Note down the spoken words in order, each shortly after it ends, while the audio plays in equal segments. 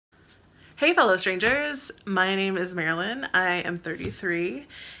Hey fellow strangers, my name is Marilyn. I am 33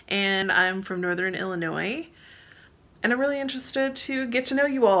 and I'm from Northern Illinois, and I'm really interested to get to know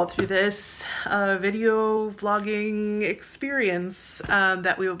you all through this video vlogging experience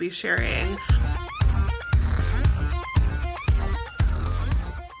that we will be sharing.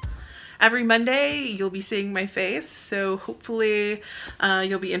 Every Monday you'll be seeing my face, so hopefully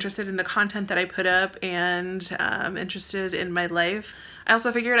you'll be interested in the content that I put up and interested in my life. I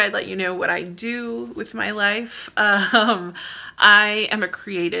also figured I'd let you know what I do with my life. I am a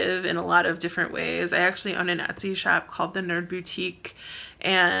creative in a lot of different ways. I actually own an Etsy shop called The Nerd Boutique,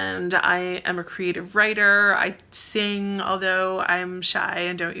 and I am a creative writer. I sing, although I'm shy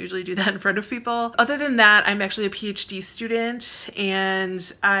and don't usually do that in front of people. Other than that, I'm actually a PhD student,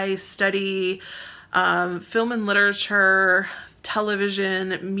 and I study film and literature,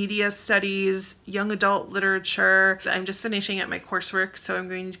 television, media studies, young adult literature. I'm just finishing up my coursework, so I'm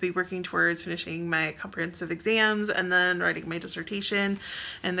going to be working towards finishing my comprehensive exams and then writing my dissertation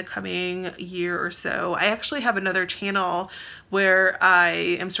in the coming year or so. I actually have another channel where I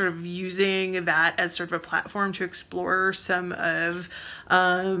am sort of using that as sort of a platform to explore some of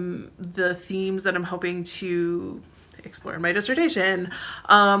the themes that I'm hoping to explore in my dissertation.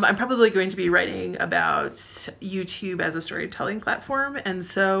 I'm probably going to be writing about YouTube as a storytelling platform, and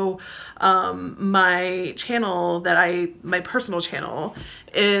so my channel my personal channel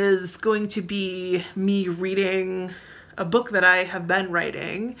is going to be me reading a book that I have been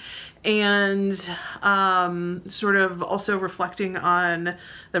writing and sort of also reflecting on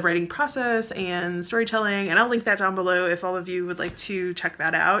the writing process and storytelling, and I'll link that down below if all of you would like to check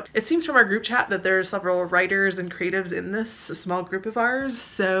that out. It seems from our group chat that there are several writers and creatives in this small group of ours,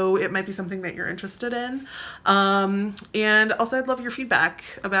 so it might be something that you're interested in. And also I'd love your feedback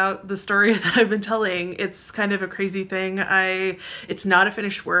about the story that I've been telling. It's kind of a crazy thing. It's not a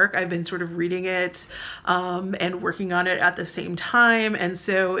finished work. I've been sort of reading it and working on it at the same time, and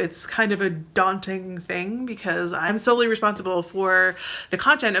so it's kind of a daunting thing because I'm solely responsible for the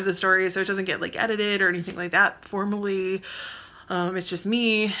content of the story, so it doesn't get like edited or anything like that formally. It's just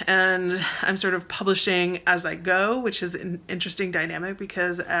me, and I'm sort of publishing as I go, which is an interesting dynamic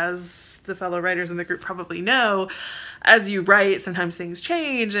because, as the fellow writers in the group probably know, as you write, sometimes things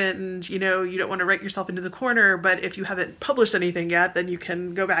change, and you don't want to write yourself into the corner, but if you haven't published anything yet, then you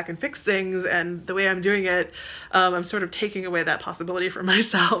can go back and fix things, and the way I'm doing it, I'm sort of taking away that possibility for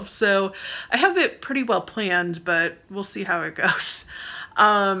myself. So I have it pretty well planned, but we'll see how it goes.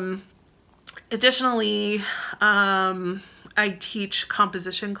 Additionally, I teach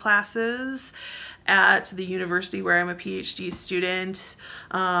composition classes at the university where I'm a PhD student.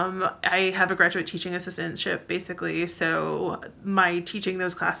 I have a graduate teaching assistantship basically, so my teaching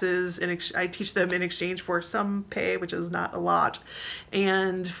those classes, I teach them in exchange for some pay, which is not a lot,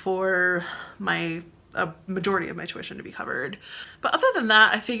 and for a majority of my tuition to be covered. But other than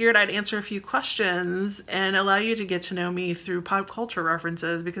that, I figured I'd answer a few questions and allow you to get to know me through pop culture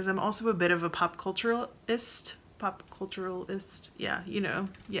references, because I'm also a bit of a pop culturalist. Yeah,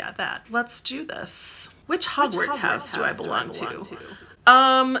 yeah, that. Let's do this. Which Hogwarts house do I belong to?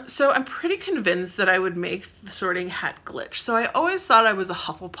 So I'm pretty convinced that I would make the Sorting Hat glitch. So I always thought I was a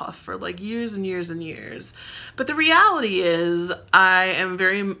Hufflepuff for like years and years and years. But the reality is I am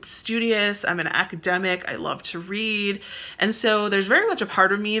very studious, I'm an academic, I love to read. And so there's very much a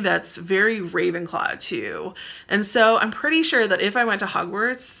part of me that's very Ravenclaw too. And so I'm pretty sure that if I went to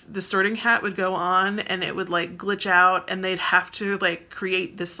Hogwarts, the Sorting Hat would go on and it would like glitch out, and they'd have to like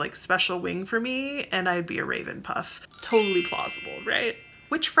create this like special wing for me, and I'd be a Ravenpuff. Totally plausible, right?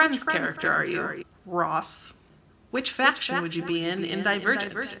 Which Friends character are you? Ross. Which faction would you be in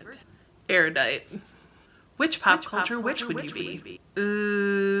Divergent? Erudite. Which pop culture witch would you be?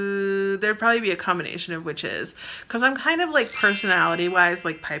 There'd probably be a combination of witches, because I'm kind of like personality-wise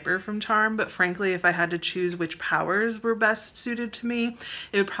like Piper from Charm, but frankly, if I had to choose which powers were best suited to me,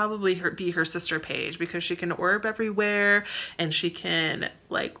 it would probably be her sister Paige, because she can orb everywhere, and she can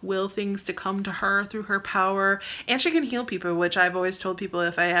like will things to come to her through her power, and she can heal people, which I've always told people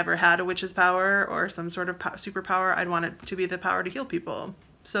if I ever had a witch's power or some sort of superpower, I'd want it to be the power to heal people.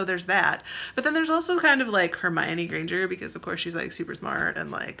 So there's that. But then there's also kind of like Hermione Granger, because of course she's like super smart and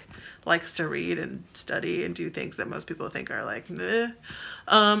like likes to read and study and do things that most people think are like meh.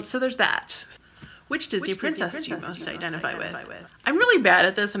 So there's that. Which Disney princess do you most identify with? I'm really bad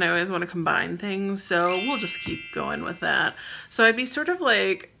at this and I always want to combine things, so we'll just keep going with that. So I'd be sort of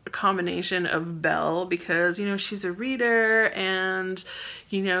like a combination of Belle, because she's a reader and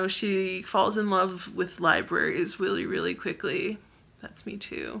she falls in love with libraries really, really quickly. That's me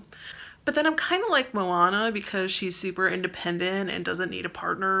too. But then I'm kind of like Moana because she's super independent and doesn't need a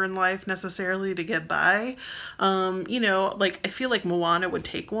partner in life necessarily to get by. You know, like I feel like Moana would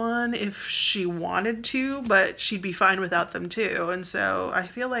take one if she wanted to, but she'd be fine without them too. And so I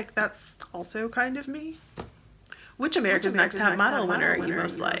feel like that's also kind of me. Which America's Next Top Model winner you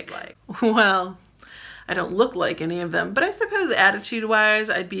most like? Well, I don't look like any of them, but I suppose attitude-wise,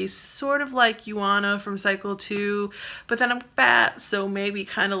 I'd be sort of like Ioana from Cycle 2, but then I'm fat, so maybe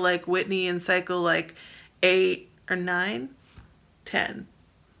kind of like Whitney in Cycle like 8 or 9, 10,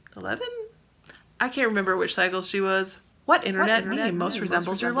 11? I can't remember which cycle she was. What internet meme most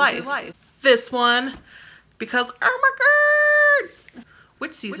resembles your life? This one, because oh my god!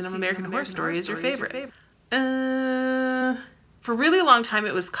 Which season of American Horror Story is your favorite? For a really long time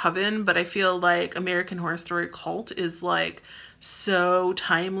it was Coven, but I feel like American Horror Story Cult is like so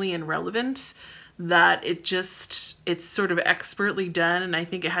timely and relevant that it's sort of expertly done, and I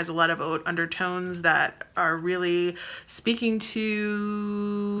think it has a lot of undertones that are really speaking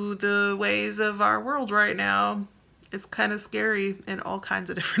to the ways of our world right now. It's kind of scary in all kinds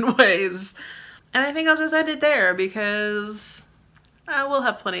of different ways. And I think I'll just end it there because I will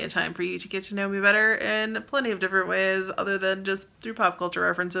have plenty of time for you to get to know me better in plenty of different ways other than just through pop culture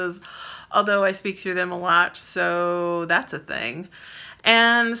references, although I speak through them a lot, so that's a thing.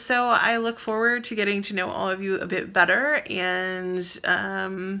 And so I look forward to getting to know all of you a bit better, and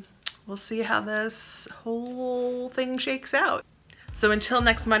we'll see how this whole thing shakes out. So until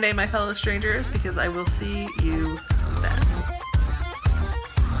next Monday, my fellow strangers, because I will see you then.